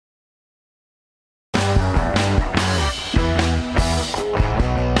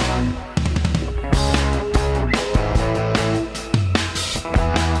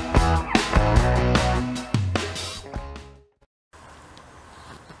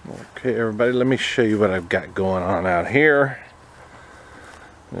Okay everybody, let me show you what I've got going on out here.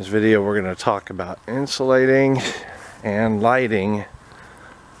 In this video we're going to talk about insulating and lighting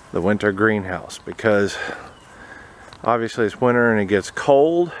the winter greenhouse, because obviously it's winter and it gets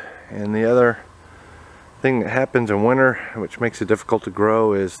cold, and the other thing that happens in winter which makes it difficult to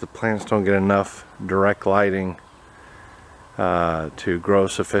grow is the plants don't get enough direct lighting to grow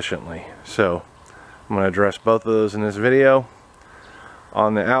sufficiently. So I'm going to address both of those in this video.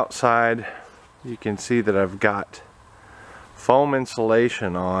 On the outside you can see that I've got foam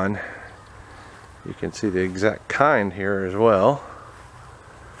insulation on. You can see the exact kind here as well.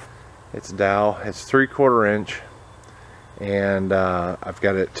 It's dowel, it's 3/4 inch, and I've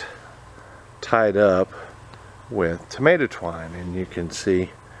got it tied up with tomato twine, and you can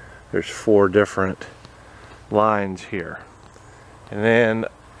see there's 4 different lines here. And then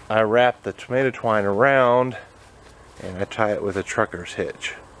I wrap the tomato twine around and I tie it with a trucker's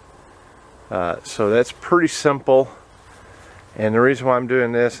hitch. So that's pretty simple, and the reason why I'm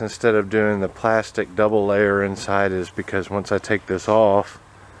doing this instead of doing the plastic double layer inside is because once I take this off,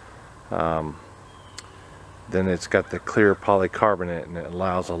 then it's got the clear polycarbonate and it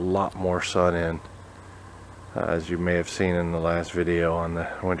allows a lot more sun in, as you may have seen in the last video on the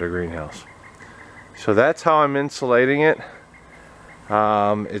winter greenhouse. So that's how I'm insulating it.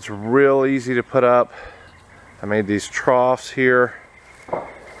 It's real easy to put up. I made these troughs here,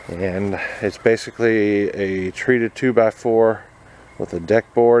 and it's basically a treated 2x4 with a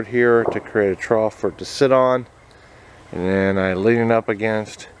deck board here to create a trough for it to sit on, and then I lean it up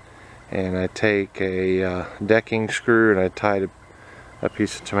against, and I take a decking screw and I tied a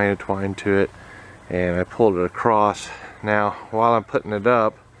piece of tomato twine to it and I pulled it across. Now while I'm putting it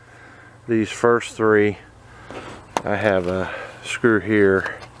up, these first 3, I have a screw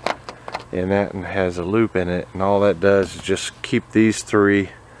here, and that has a loop in it, and all that does is just keep these 3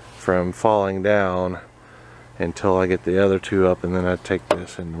 from falling down until I get the other 2 up, and then I take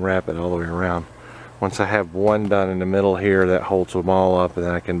this and wrap it all the way around. Once I have 1 done in the middle here, that holds them all up, and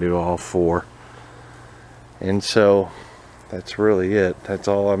then I can do all 4. And so that's really it. That's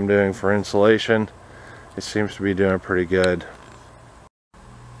all I'm doing for insulation. It seems to be doing pretty good.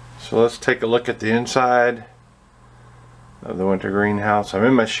 So let's take a look at the inside of the winter greenhouse. I'm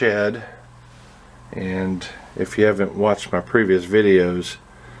in my shed, and if you haven't watched my previous videos,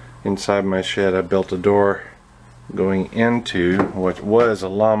 inside my shed I built a door going into what was a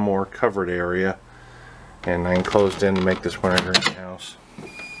lawnmower covered area, and I enclosed in to make this winter greenhouse.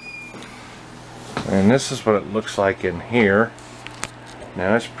 And this is what it looks like in here.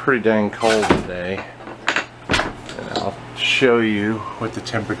 Now it's pretty dang cold today, and I'll show you what the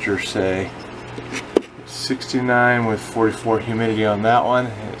temperatures say. 69 with 44 humidity on that one,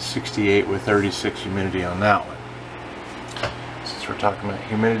 and it's 68 with 36 humidity on that one. Since we're talking about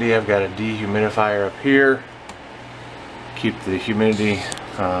humidity, I've got a dehumidifier up here, keep the humidity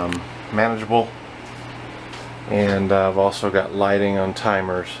manageable, and I've also got lighting on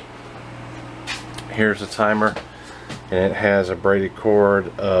timers. Here's a timer, and it has a braided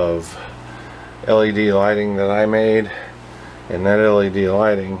cord of LED lighting that I made, and that LED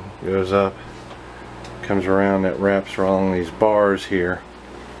lighting goes up, comes around, it wraps along these bars here,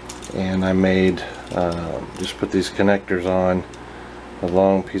 and I made just put these connectors on a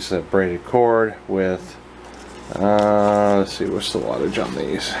long piece of braided cord with let's see, what's the wattage on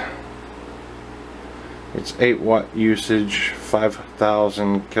these? It's 8 watt usage,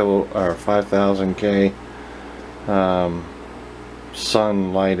 5,000 kilo or 5,000 K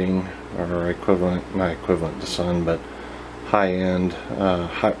sun lighting, or equivalent, not equivalent to sun, but high end,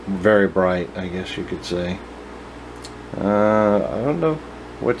 very bright, I guess you could say. I don't know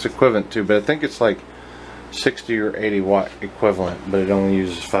what's equivalent to, but I think it's like 60 or 80 watt equivalent, but it only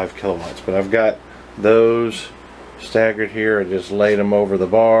uses 5 kilowatts. But I've got those staggered here. I just laid them over the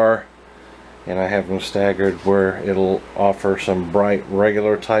bar, and I have them staggered where it'll offer some bright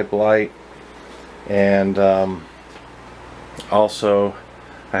regular type light, and also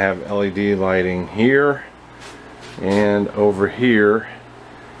I have LED lighting here and over here,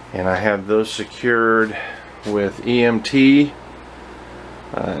 and I have those secured with EMT,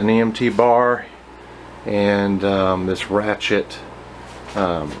 an EMT bar, and this ratchet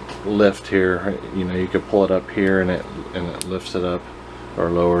lift here. You know, you could pull it up here and it lifts it up or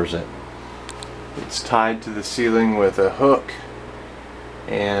lowers it. It's tied to the ceiling with a hook,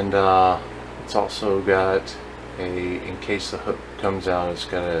 and it's also got in case the hook comes out, it's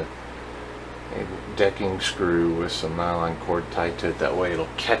got a decking screw with some nylon cord tied to it. That way it'll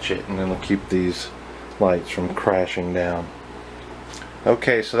catch it, and it'll keep these lights from crashing down.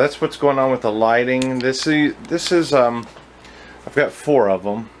 Okay, so that's what's going on with the lighting. This is I've got 4 of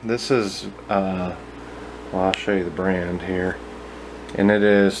them. This is, well, I'll show you the brand here. And it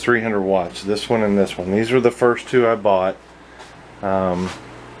is 300 watts. This one and this one. These were the first 2 I bought.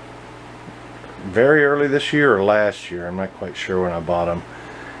 Very early this year or last year. I'm not quite sure when I bought them.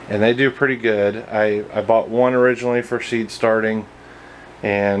 And they do pretty good. I bought one originally for seed starting.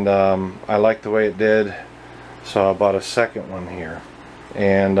 And I liked the way it did. So I bought a second one here.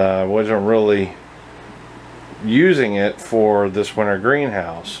 And I wasn't really using it for this winter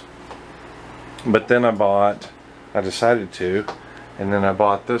greenhouse, but then I decided to, and then I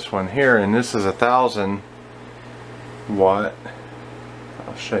bought this one here, and this is 1,000 watt.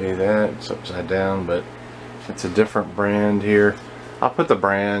 I'll show you that. It's upside down, but it's a different brand here. I'll put the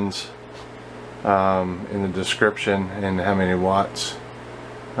brands in the description and how many watts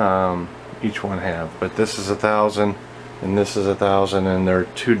each one have, but this is 1,000 and this is 1,000, and they're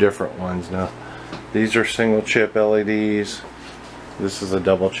 2 different ones. Now these are single chip LEDs. This is a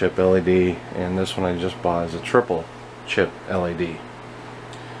double chip LED, and this one I just bought is a triple chip LED.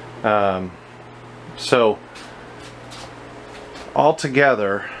 So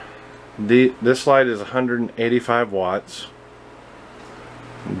altogether, this light is 185 watts.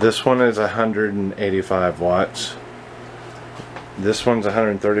 This one is 185 watts. This one's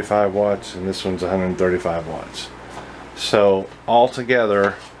 135 watts, and this one's 135 watts. So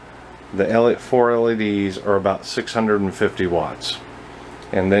altogether, the 4 LEDs are about 650 watts.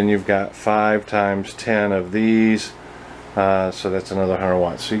 And then you've got 5 times 10 of these, so that's another 100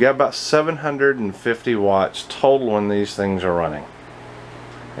 watts. So you got about 750 watts total when these things are running.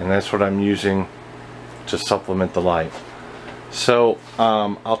 And that's what I'm using to supplement the light. So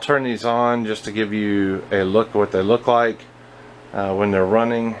I'll turn these on just to give you a look at what they look like when they're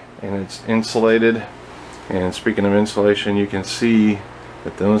running, and it's insulated. And speaking of insulation, you can see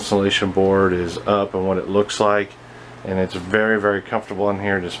that the insulation board is up and what it looks like, and it's very, very comfortable in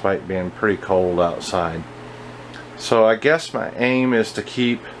here despite being pretty cold outside. So I guess my aim is to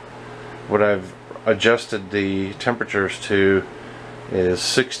keep what I've adjusted the temperatures to is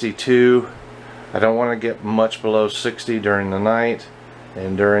 62. I don't want to get much below 60 during the night,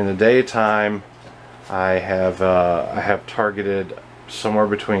 and during the daytime I have targeted somewhere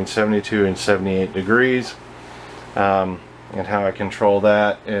between 72 and 78 degrees. And how I control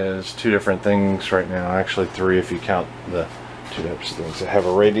that is 2 different things right now, actually 3 if you count the 2 different things. I have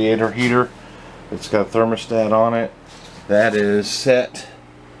a radiator heater. It's got a thermostat on it. That is set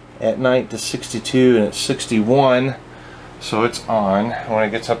at night to 62, and it's 61, so it's on. When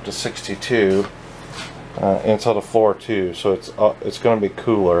it gets up to 62, and it's on the floor too, so it's going to be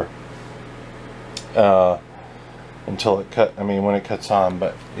cooler until when it cuts on.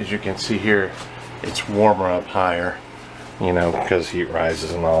 But as you can see here, it's warmer up higher, you know, because heat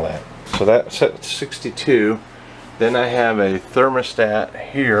rises and all that. So that's set 62. Then I have a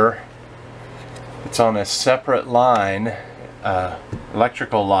thermostat here. It's on a separate line,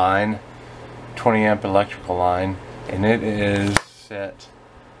 electrical line, 20 amp electrical line, and it is set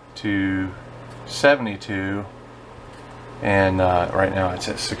to 72, and right now it's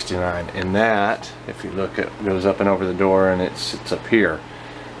at 69. And that, if you look, it goes up and over the door, and it sits up here,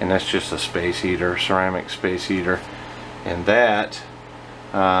 and that's just a space heater, ceramic space heater. And that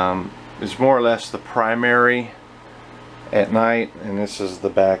is more or less the primary at night, and this is the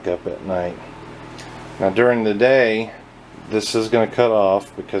backup at night. Now during the day, this is going to cut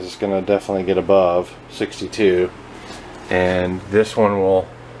off because it's going to definitely get above 62, and this one will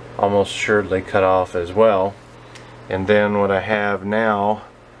almost assuredly cut off as well. And then what I have now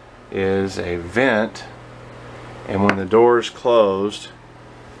is a vent, and when the door is closed,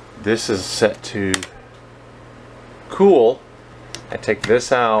 this is set to cool. I take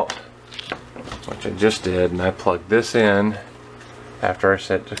this out, which I just did, and I plug this in after I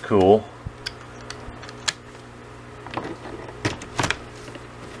set to cool,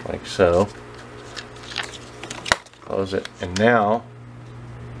 like so. Close it, and now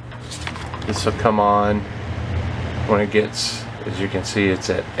this will come on when it gets, as you can see, it's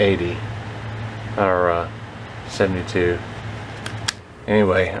at 80 or 72.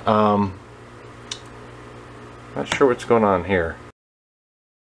 Anyway, not sure what's going on here.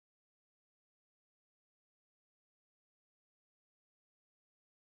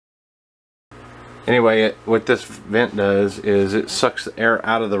 Anyway, what this vent does is it sucks the air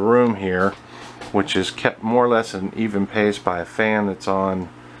out of the room here, which is kept more or less an even pace by a fan that's on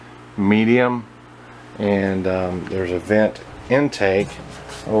medium. And there's a vent intake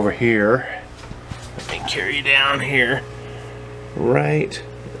over here. Let me carry you down here, right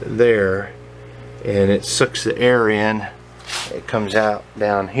there, and it sucks the air in. It comes out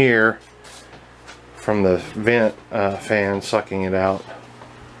down here from the vent fan sucking it out,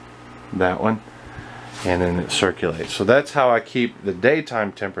 that one, and then it circulates. So that's how I keep the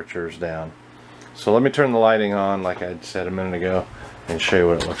daytime temperatures down. So let me turn the lighting on like I said a minute ago and show you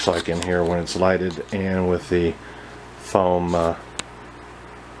what it looks like in here when it's lighted and with the foam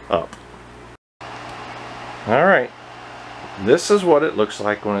up. Alright, this is what it looks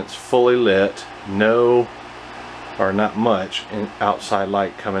like when it's fully lit. No, or not much outside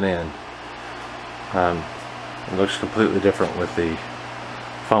light coming in. It looks completely different with the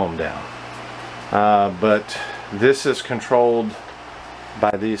foam down. But this is controlled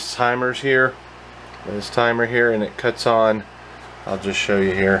by these timers here. This timer here, and it cuts on. I'll just show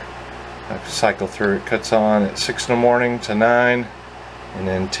you here. I have to cycle through. It cuts on at 6 in the morning to 9, and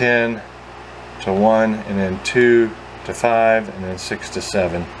then 10 to 1, and then 2 to 5, and then 6 to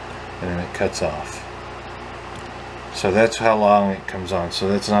 7, and then it cuts off. So that's how long it comes on. So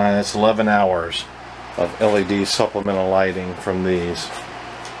that's 11 hours of LED supplemental lighting from these.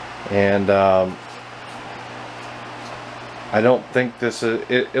 And I don't think this is,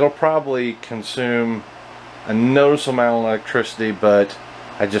 it'll probably consume a noticeable amount of electricity, but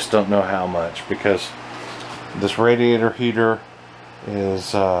I just don't know how much, because this radiator heater is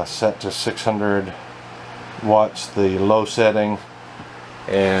set to 600 watts, the low setting,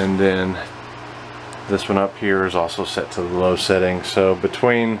 and then this one up here is also set to the low setting. So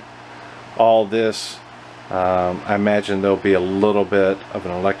between all this, I imagine there'll be a little bit of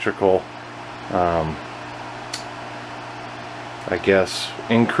an electrical I guess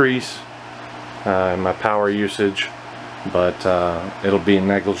increase in my power usage, but it'll be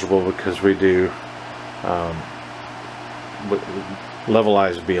negligible because we do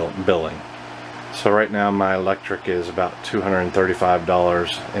levelized billing. So right now my electric is about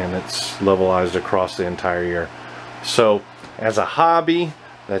 $235, and it's levelized across the entire year. So as a hobby,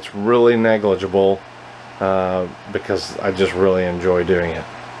 that's really negligible because I just really enjoy doing it.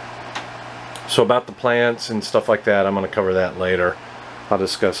 So about the plants and stuff like that, I'm going to cover that later. I'll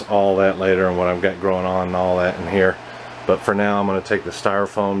discuss all that later and what I've got growing on and all that in here. But for now, I'm going to take the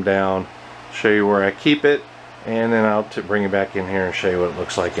styrofoam down, show you where I keep it, and then I'll bring it back in here and show you what it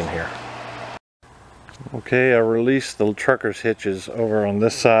looks like in here. Okay, I released the trucker's hitches over on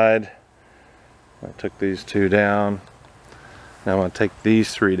this side. I took these 2 down. Now I'm going to take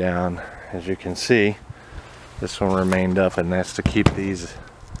these 3 down. As you can see, this one remained up, and that's to keep these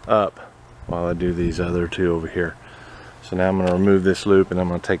up while I do these other 2 over here. So now I'm going to remove this loop, and I'm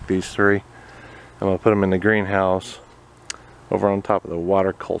going to take these 3. I'm going to put them in the greenhouse over on top of the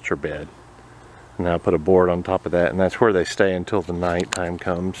water culture bed. And I'll put a board on top of that, and that's where they stay until the night time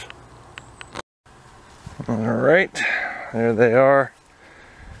comes. Alright, there they are.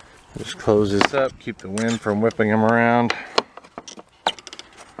 Just close this up, keep the wind from whipping them around.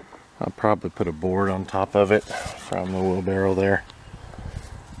 I'll probably put a board on top of it from the wheelbarrow there.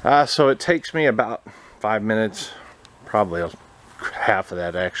 So it takes me about 5 minutes, probably half of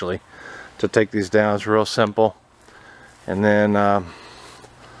that actually, to take these down. It's real simple. And then I'll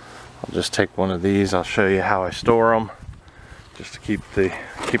just take one of these. I'll show you how I store them, just to keep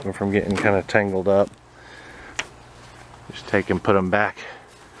them from getting kind of tangled up. Just take and put them back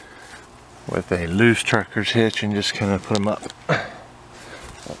with a loose trucker's hitch and just kind of put them up.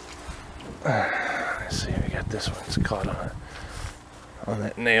 Let's see, we got this one's caught on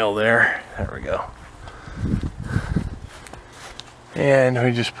that nail there. There we go. And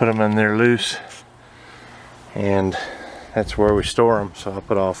we just put them in there loose, and that's where we store them. So I'll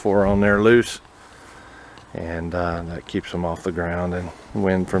put all 4 on there loose, and that keeps them off the ground and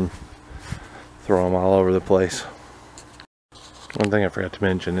wind from throwing them all over the place. One thing I forgot to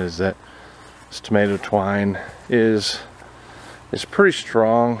mention is that this tomato twine is pretty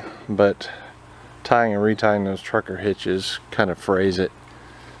strong, but tying and retying those trucker hitches kind of frays it,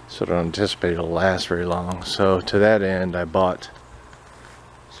 so I don't anticipate it'll last very long. So to that end, I bought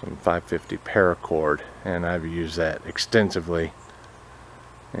some 550 paracord, and I've used that extensively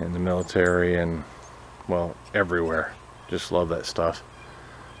in the military and, well, everywhere. Just love that stuff.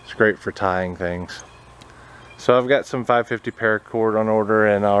 It's great for tying things. So I've got some 550 paracord on order,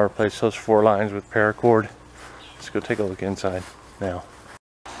 and I'll replace those 4 lines with paracord. Let's go take a look inside now.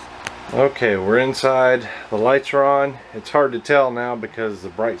 Okay, we're inside. The lights are on. It's hard to tell now because the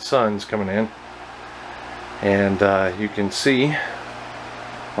bright sun's coming in, and you can see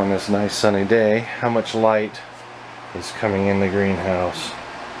on this nice sunny day how much light is coming in the greenhouse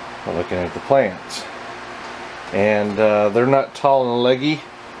by looking at the plants. And they're not tall and leggy.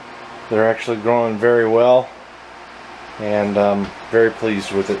 They're actually growing very well, and I'm very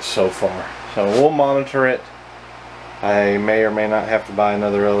pleased with it so far. So we'll monitor it I may or may not have to buy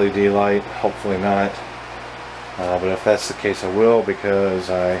another LED light, hopefully not. But if that's the case, I will, because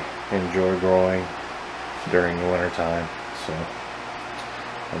I enjoy growing during the winter time. So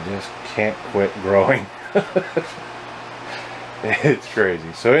I just can't quit growing. It's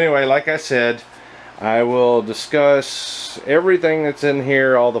crazy. So anyway, like I said, I will discuss everything that's in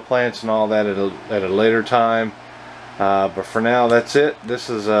here, all the plants and all that at a later time. But for now, that's it. This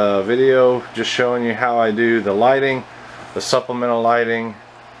is a video just showing you how I do the lighting, the supplemental lighting,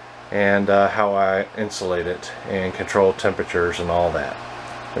 and how I insulate it and control temperatures and all that.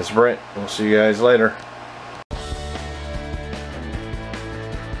 It's Brent. We'll see you guys later.